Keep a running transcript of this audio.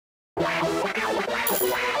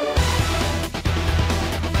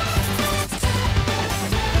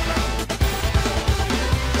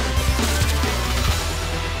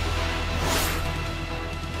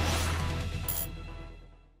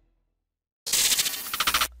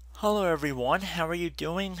Hello everyone, how are you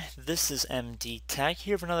doing? This is MD Tech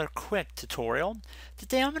here for another quick tutorial.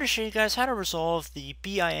 Today I'm going to show you guys how to resolve the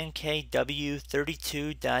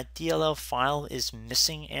binkw32.dll file is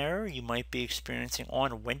missing error you might be experiencing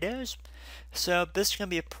on Windows. So this is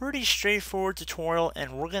going to be a pretty straightforward tutorial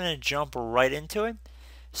and we're going to jump right into it.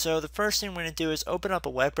 So the first thing we're going to do is open up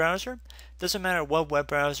a web browser. Doesn't matter what web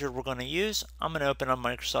browser we're going to use. I'm going to open up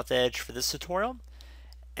Microsoft Edge for this tutorial.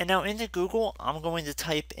 And now into Google, I'm going to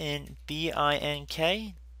type in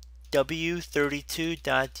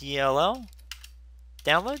binkw32.dll,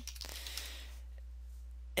 download.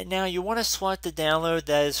 And now you want to select the download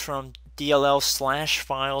that is from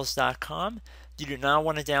dll/files.com. You do not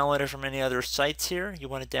want to download it from any other sites here. You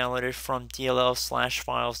want to download it from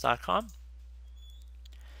dll/files.com.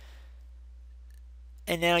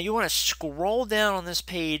 And now you want to scroll down on this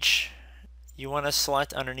page. You want to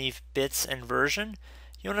select underneath bits and version.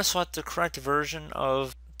 You want to select the correct version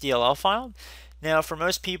of DLL file. Now for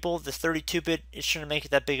most people the 32-bit, it shouldn't make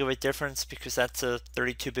it that big of a difference because that's a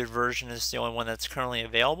 32-bit version is the only one that's currently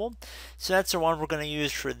available. So that's the one we're going to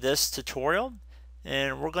use for this tutorial.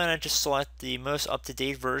 And we're going to just select the most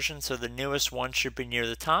up-to-date version, so the newest one should be near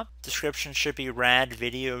the top. Description should be RAD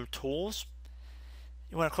Video Tools.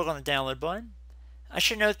 You want to click on the download button. I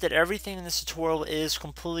should note that everything in this tutorial is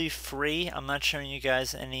completely free. I'm not showing you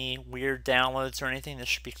guys any weird downloads or anything. This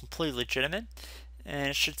should be completely legitimate. And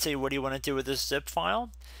it should say, what do you want to do with this zip file?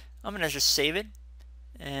 I'm going to just save it.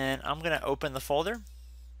 And I'm going to open the folder.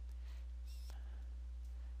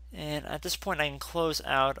 And at this point I can close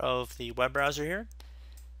out of the web browser here.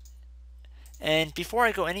 And before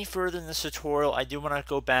I go any further in this tutorial, I do want to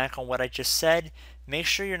go back on what I just said. Make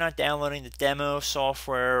sure you're not downloading the demo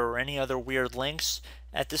software or any other weird links.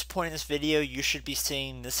 At this point in this video, you should be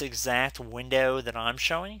seeing this exact window that I'm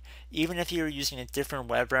showing. Even if you're using a different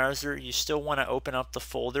web browser, you still want to open up the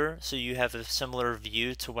folder so you have a similar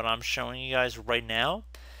view to what I'm showing you guys right now.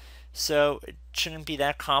 So it shouldn't be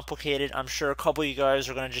that complicated. I'm sure a couple of you guys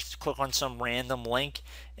are going to just click on some random link,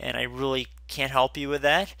 and I really can't help you with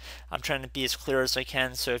that. I'm trying to be as clear as I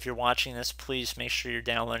can, so if you're watching this, please make sure you're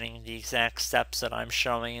downloading the exact steps that I'm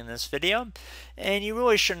showing in this video. And you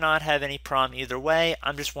really should not have any problem either way.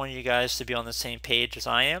 I'm just wanting you guys to be on the same page as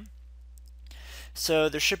I am. So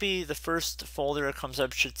there should be the first folder that comes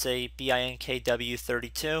up should say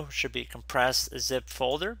binkw32, should be a compressed zip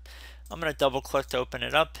folder. I'm going to double click to open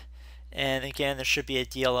it up. And again, there should be a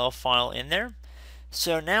DLL file in there.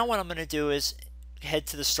 So now what I'm going to do is head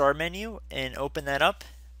to the start menu and open that up.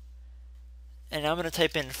 And I'm going to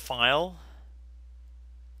type in File,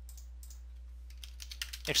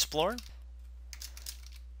 Explore.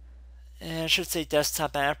 And it should say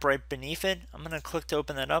Desktop App right beneath it. I'm going to click to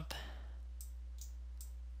open that up.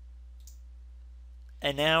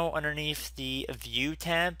 And now underneath the View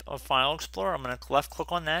tab of File Explorer, I'm going to left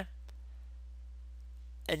click on that.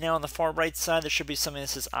 And now on the far right side, there should be something that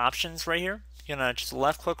says Options right here. You're going to just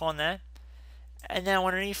left click on that. And now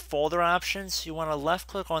underneath Folder Options, you want to left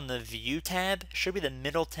click on the View tab. It should be the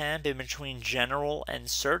middle tab in between General and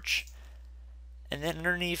Search. And then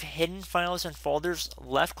underneath Hidden Files and Folders,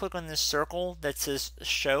 left click on this circle that says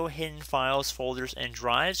Show Hidden Files, Folders, and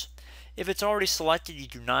Drives. If it's already selected, you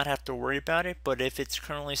do not have to worry about it. But if it's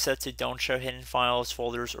currently set to Don't Show Hidden Files,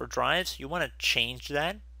 Folders, or Drives, you want to change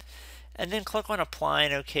that. And then click on Apply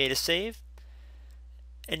and OK to save.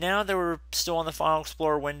 And now that we're still on the File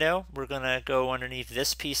Explorer window, we're going to go underneath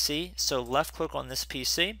this PC. So left click on this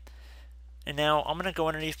PC. And now I'm going to go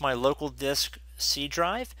underneath my local disk C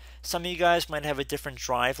drive. Some of you guys might have a different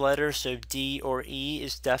drive letter, so D or E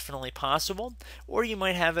is definitely possible. Or you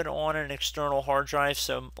might have it on an external hard drive,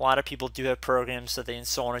 so a lot of people do have programs that they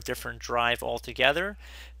install on a different drive altogether.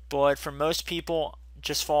 But for most people,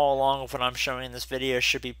 just follow along with what I'm showing in this video. It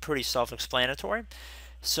should be pretty self-explanatory.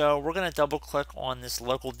 So we're going to double click on this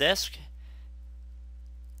local disk.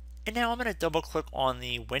 And now I'm going to double click on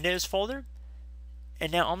the Windows folder.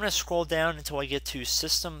 And now I'm going to scroll down until I get to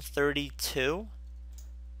System 32.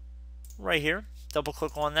 Right here. Double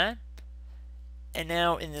click on that. And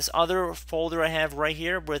now in this other folder I have right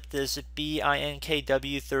here with this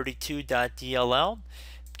binkw32.dll,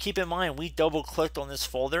 keep in mind we double clicked on this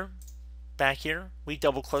folder. Back here, we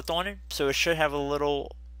double clicked on it, so it should have a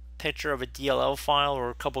little picture of a DLL file or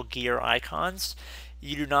a couple gear icons.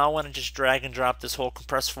 You do not want to just drag and drop this whole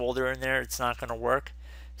compressed folder in there. It's not going to work.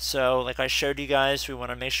 So like I showed you guys, we want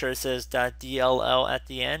to make sure it says .dll at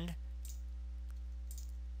the end.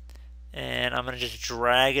 And I'm going to just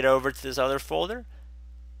drag it over to this other folder.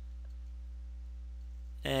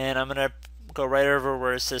 And I'm going to go right over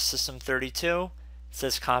where it says System 32. It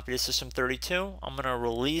says copy to system 32. I'm going to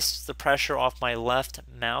release the pressure off my left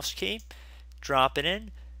mouse key, drop it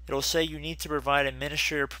in. It'll say you need to provide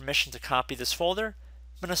administrator permission to copy this folder.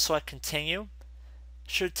 I'm going to select continue.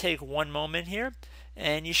 Should take one moment here,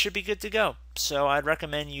 and you should be good to go. So I'd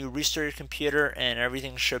recommend you restart your computer and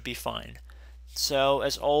everything should be fine. So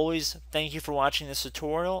as always, thank you for watching this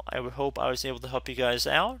tutorial. I hope I was able to help you guys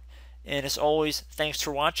out. And as always, thanks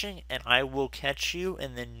for watching, and I will catch you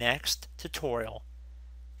in the next tutorial.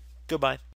 Goodbye.